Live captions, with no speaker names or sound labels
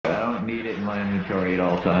need it in my inventory at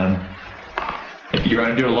all times. If you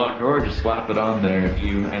run into a locked door, just slap it on there. If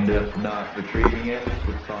you end up not retrieving it,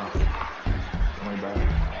 it's fine. Don't worry about it.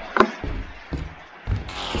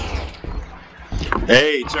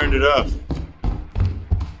 Hey, turned it off.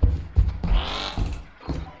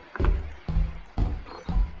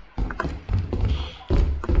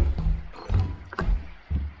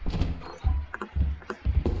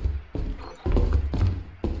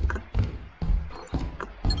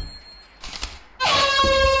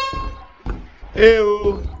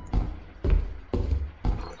 Ew.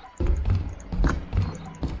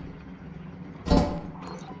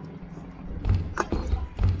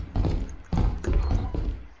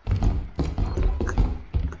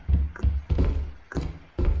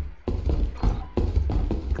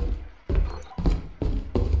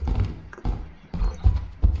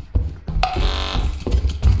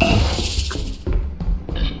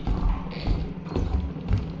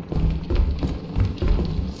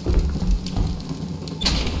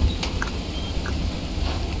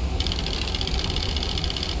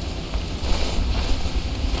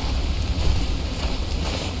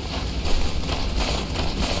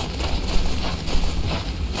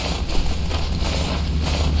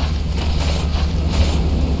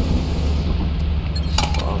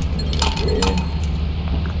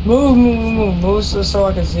 Move so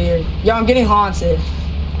I can see it. Yo, I'm getting haunted.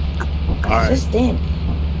 Alright. Just in.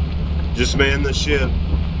 Just man the ship.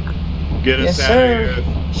 Get us Yes, out sir. of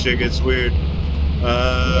here. Shit gets weird.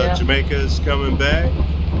 Yeah. Jamaica's coming back.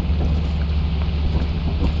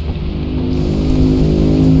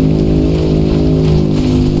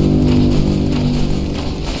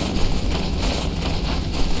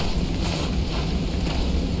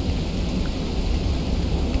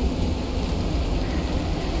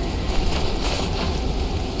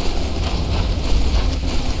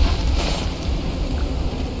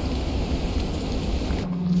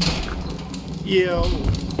 Yo.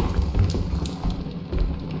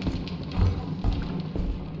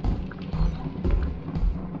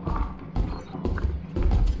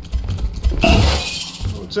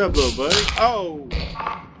 What's up, little buddy? Oh.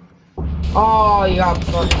 Oh, you got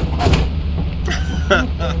fucked.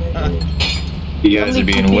 You guys are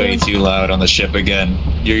being way too loud on the ship again.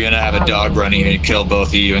 You're gonna have a dog running and kill both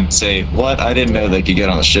of you and say, "What? I didn't know they could get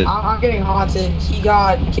on the ship." I'm getting haunted. He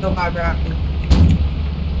got killed by Bracken.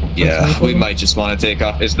 Yeah, we might just want to take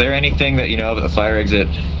off. Is there anything that you know of at the fire exit?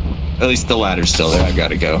 At least the ladder's still there. I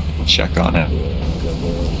gotta go check on it.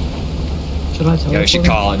 Should I tell Yeah, you? we should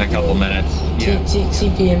call in a couple minutes. Yeah.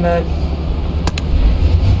 TP in bed.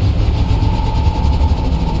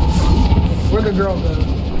 Where'd the girl go?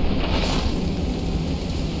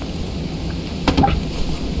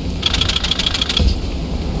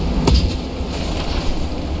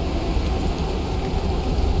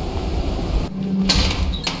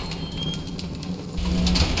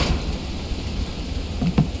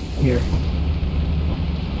 Here.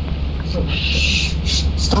 Oh, shh.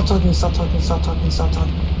 Stop talking, stop talking, stop talking, stop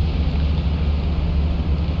talking.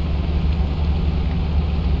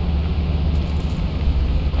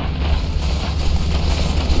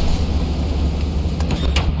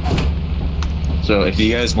 So if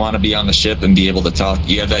you guys want to be on the ship and be able to talk,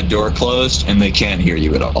 you have that door closed and they can't hear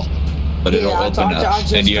you at all. But it'll open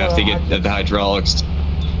up and you have to get the hydraulics.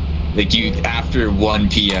 Like you, after 1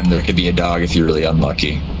 p.m. there could be a dog if you're really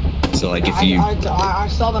unlucky. So like if you... I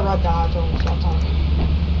saw the red dot, so stop talking.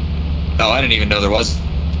 Oh, I didn't even know there was.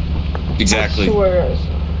 Exactly. I swear.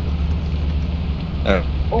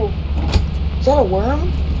 Oh, is that a worm?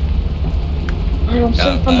 I'm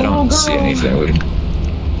safe from I the little don't girl. see anything.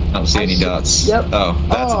 I don't see any dots. Yep. Oh,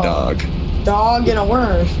 that's a dog. Dog and a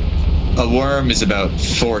worm. A worm is about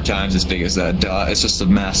 4 times as big as that dot. It's just a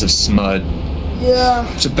massive smud. Yeah.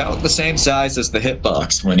 It's about the same size as the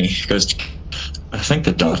hitbox when he goes to... I think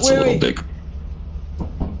the dot's a little big.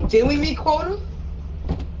 Did we meet quota?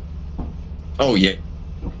 Oh, yeah.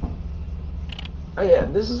 Oh, yeah,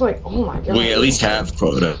 this is like, oh my god. We at least have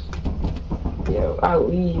quota. Yeah, at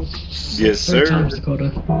least. Yes, sir. 3 times the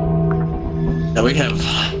quota. Now we have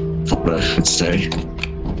quota, I should say.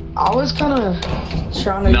 I was kind of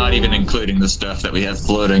trying to... Not even including the stuff that we have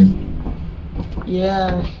floating.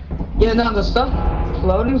 Yeah. Yeah, no, the stuff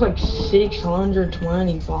floating's like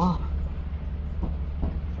 625.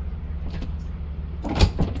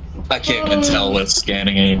 I can't even tell what's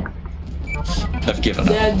scanning it. I've given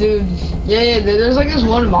up. Yeah, dude. Yeah, there's like this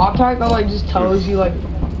one mob type that like just tells you like...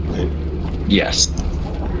 Yes.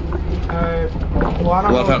 Alright. Well, I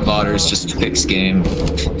don't Love how know modders just fix game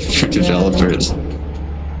for developers.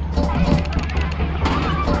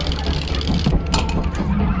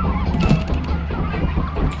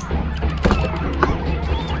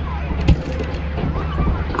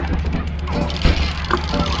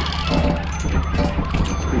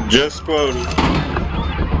 Just quoted.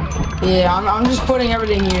 Yeah, I'm just putting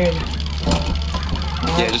everything here.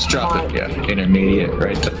 Yeah, just drop it. Yeah, intermediate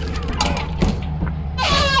right there.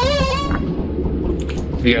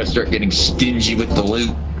 We gotta start getting stingy with the loot.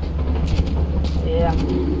 Yeah.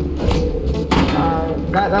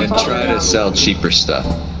 That's and try to sell cheaper stuff.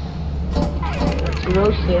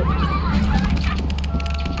 Real shit.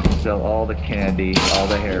 Sell all the candy, all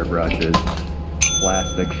the hairbrushes,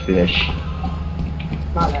 plastic fish.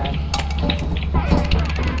 Not bad.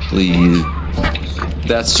 Please.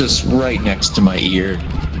 That's just right next to my ear.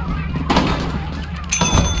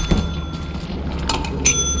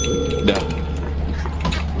 No.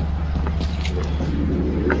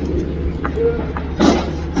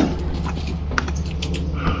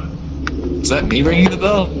 Is that me ringing the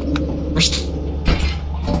bell?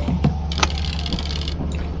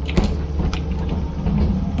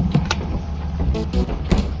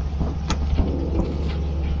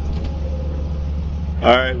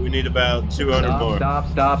 Alright, we need about 200 more.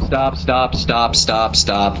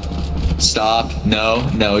 Stop. No,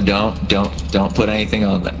 don't put anything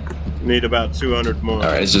on there. Need about 200 more.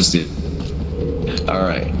 Alright, it's just it.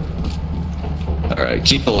 Alright,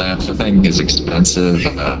 keep the lamp. The thing is expensive.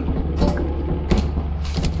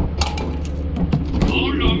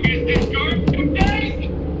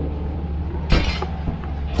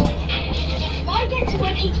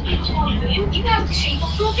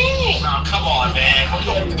 Oh, come on, man.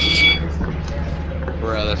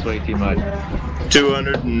 Bro, that's way too much.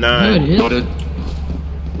 209.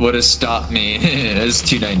 What has stopped me is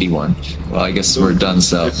 291. Well, I guess we're done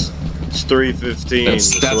south. It's 315.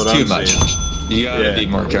 That's too much. Saying. You gotta be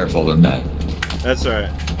more careful than that. That's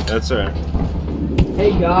alright. That's alright.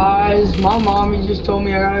 Hey guys, my mommy just told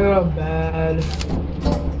me I gotta go to bed.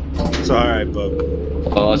 It's alright, bub.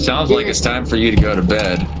 Well, it sounds like it's time for you to go to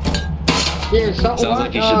bed. Yeah, Sounds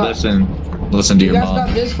like you should listen to your mom. You guys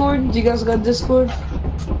got Discord? Do you guys got Discord?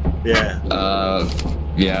 Yeah.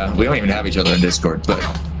 Yeah, we don't even have each other in Discord, but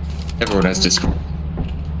everyone has Discord.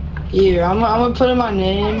 Yeah, I'm gonna put in my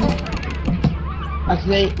name. I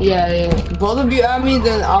think, yeah. Both of you add me,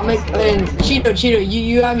 then I'll make, and Cheeto,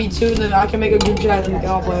 you add me too, then I can make a group chat and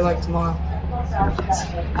I'll play like tomorrow.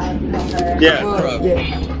 Yeah. Well,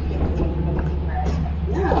 yeah.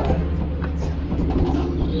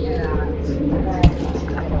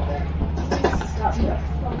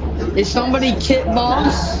 Is somebody Kit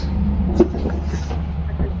Boss?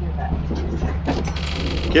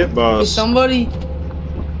 Kit Boss. Is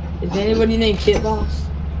anybody named Kit Boss?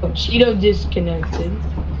 Oh, Cheeto disconnected.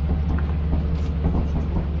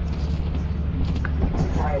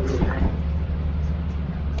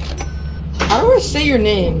 How do I say your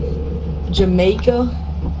name? Jamaica?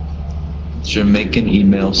 Jamaican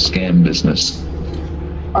email scam business.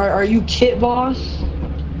 Are you Kit Boss?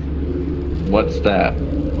 What's that?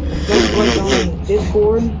 Like on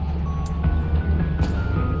Discord?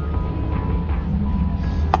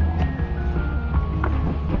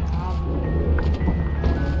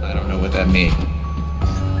 I don't know what that means.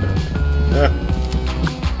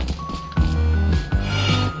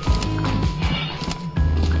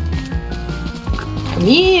 Come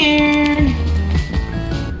here.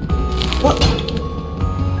 What?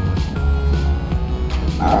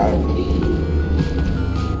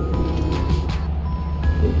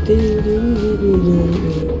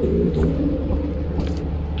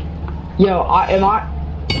 Yo,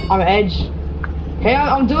 I'm Edge. Hey,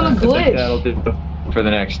 I'm doing a glitch. That'll do for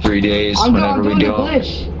the next 3 days. I'm whenever doing we a do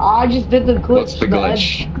glitch. I just did the glitch. What's the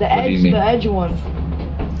glitch? The edge one.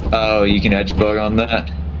 Oh, you can edge bug on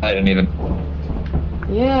that? I didn't even.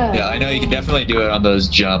 Yeah. Yeah, I know you can definitely do it on those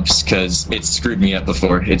jumps because it screwed me up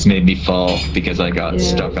before. It's made me fall because I got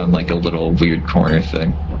stuck on like a little weird corner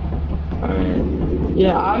thing. Alright.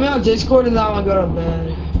 Yeah, I'm on Discord and now I'm gonna go to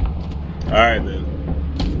bed. Alright, then.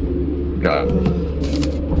 Got it.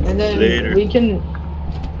 And then Later. we can.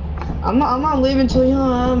 I'm not leaving till you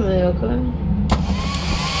know me, okay?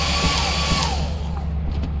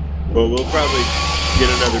 Well, we'll probably get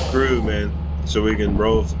another crew, man, so we can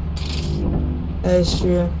roll. That's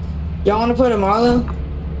true. Y'all wanna play tomorrow?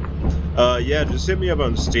 Yeah, just hit me up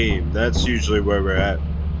on Steam. That's usually where we're at.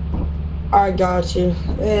 Alright, got you.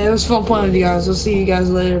 Yeah, it was fun playing with you guys. We'll see you guys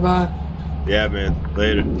later. Bye. Yeah, man.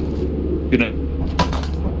 Later. Good night.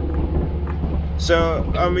 So,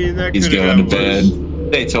 I mean, that He's could have going to gone bed.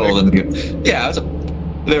 worse. They told him to go. Yeah,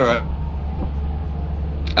 they were.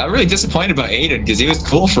 I'm really disappointed about Aiden because he was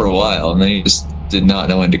cool for a while and then he just did not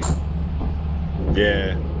know when to.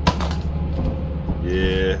 Yeah.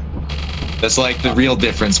 Yeah. That's like the real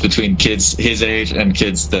difference between kids his age and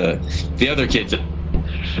kids the other kids.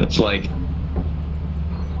 It's like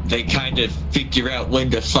they kind of figure out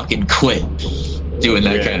when to fucking quit doing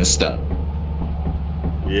that kind of stuff.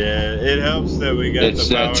 Yeah, it helps that we got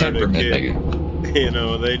the power temperament, to kick. You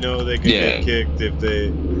know, they know they can get kicked if they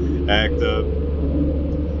act up.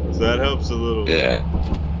 So that helps a little. Yeah.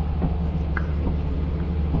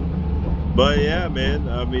 But yeah, man,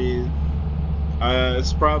 I mean,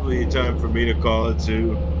 it's probably time for me to call it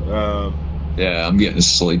too. Yeah, I'm getting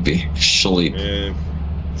sleepy. Yeah.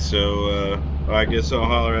 So, I guess I'll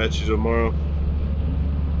holler at you tomorrow.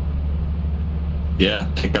 Yeah,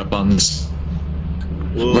 pick up on this.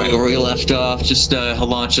 Right where we left off, just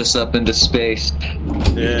launch us up into space.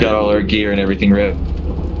 Yeah. Got all our gear and everything ready.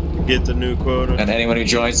 Get the new quota. And anyone who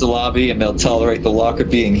joins the lobby and they'll tolerate the locker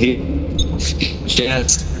being heat.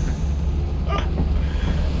 Chance.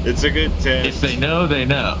 It's a good test. If they know, they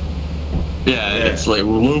know. Yeah, it's like,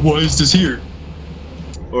 well, why is this here?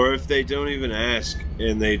 Or if they don't even ask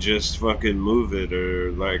and they just fucking move it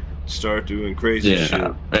or like start doing crazy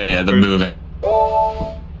shit. Yeah, the moving.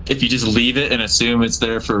 If you just leave it and assume it's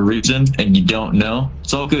there for a reason and you don't know,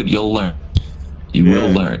 it's all good. You'll learn. You will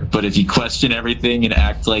learn. But if you question everything and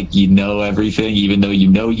act like you know everything, even though you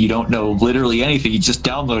know you don't know literally anything, you just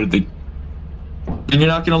downloaded the... And you're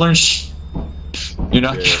not going to learn You're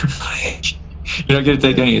not going to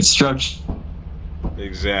take any instruction.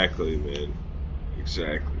 Exactly, man.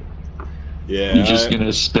 Exactly. Yeah. You're just going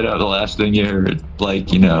to spit out the last thing you heard.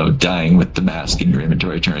 Like, you know, dying with the mask in your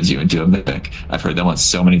inventory turns you into a mimic. I've heard that one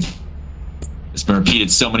so many times. It's been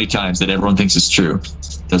repeated so many times that everyone thinks it's true.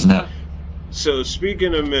 Doesn't happen. So,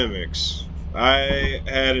 speaking of mimics, I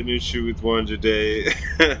had an issue with one today,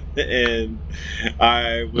 and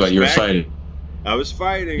I was Well, you were fighting. I was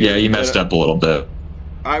fighting. Yeah, you messed up a little bit.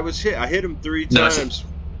 I hit him 3 times.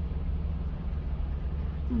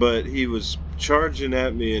 But he was charging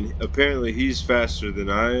at me, and apparently he's faster than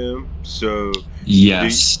I am. So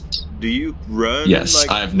yes, do you run? Yes,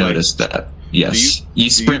 I've noticed that. Yes, you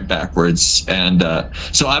sprint backwards, and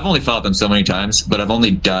so I've only fought them so many times, but I've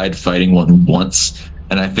only died fighting one once,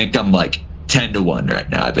 and I think I'm like 10-1 right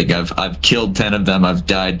now. I think I've killed 10 of them. I've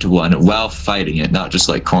died to one while fighting it, not just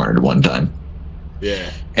like cornered one time.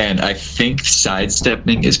 Yeah. And I think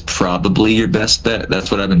sidestepping is probably your best bet.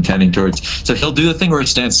 That's what I've been tending towards. So he'll do the thing where he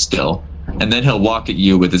stands still, and then he'll walk at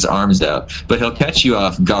you with his arms out, but he'll catch you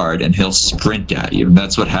off guard and he'll sprint at you.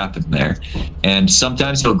 That's what happened there. And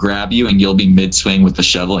sometimes he'll grab you and you'll be mid-swing with the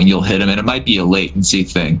shovel and you'll hit him, and it might be a latency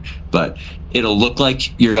thing, but it'll look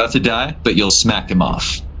like you're about to die, but you'll smack him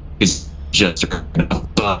off. It's just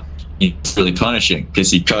it's really punishing because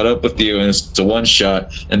he caught up with you and it's a one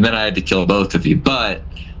shot, and then I had to kill both of you, but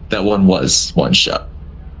that one was one shot.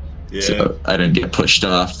 Yeah. So I didn't get pushed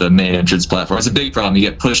off the main entrance platform. It's a big problem. You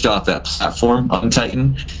get pushed off that platform on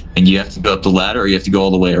Titan, and you have to go up the ladder, or you have to go all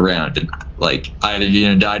the way around. And like, either you're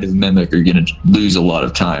gonna die to the mimic, or you're gonna lose a lot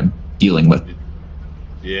of time dealing with it.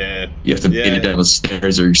 Yeah. You have to beat it down the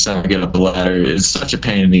stairs, or you're trying to get up the ladder. It's such a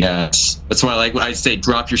pain in the ass. That's why, like, when I say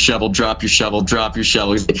drop your shovel, drop your shovel, drop your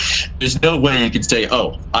shovel. There's no way you can say,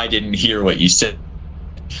 "Oh, I didn't hear what you said."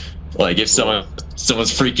 Like, if someone's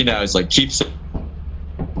freaking out, it's like, keep saying,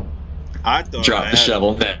 I thought drop the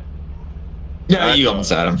shovel. No, you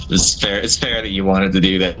almost had him. It's fair. It's fair that you wanted to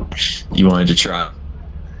do that. You wanted to try.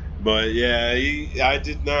 But yeah, I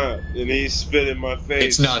did not, and he spit in my face.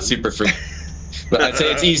 It's not super free, but I'd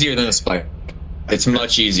say it's easier than a spider. It's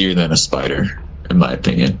much easier than a spider, in my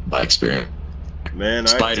opinion, my experience. Man,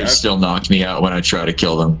 spiders still knock me out when I try to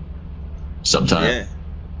kill them. Sometimes. Yeah.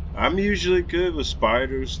 I'm usually good with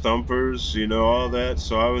spiders, thumpers, you know, all that.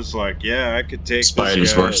 So I was like, yeah, I could take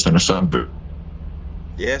spiders worse than a thumper.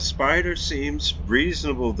 Yeah, spider seems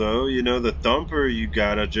reasonable though. You know, the thumper, you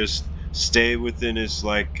gotta just stay within his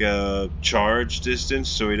like charge distance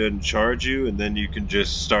so he doesn't charge you, and then you can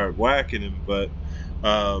just start whacking him. But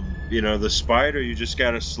you know, the spider, you just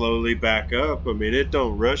gotta slowly back up. I mean, it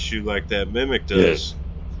don't rush you like that mimic does.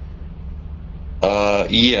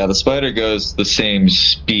 Yeah, the spider goes the same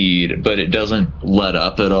speed, but it doesn't let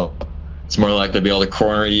up at all. It's more likely to be able to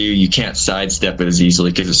corner you. You can't sidestep it as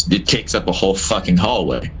easily because it takes up a whole fucking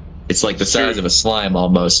hallway. It's like the size of a slime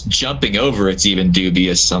almost. Jumping over it's even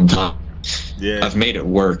dubious sometimes. Yeah. I've made it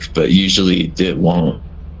work, but usually it won't.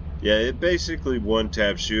 Yeah, it basically one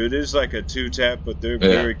taps you. It is like a 2-tap, but they're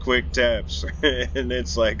very quick taps, and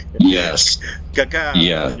it's like caca,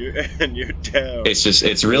 and you're down.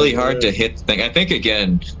 It's really hard to hit the thing. I think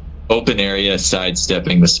again, open area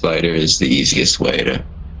sidestepping the spider is the easiest way to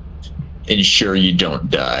ensure you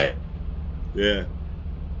don't die. Yeah,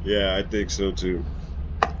 I think so too.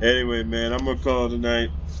 Anyway, man, I'm gonna call it a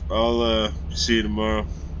night. I'll see you tomorrow.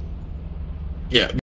 Yeah.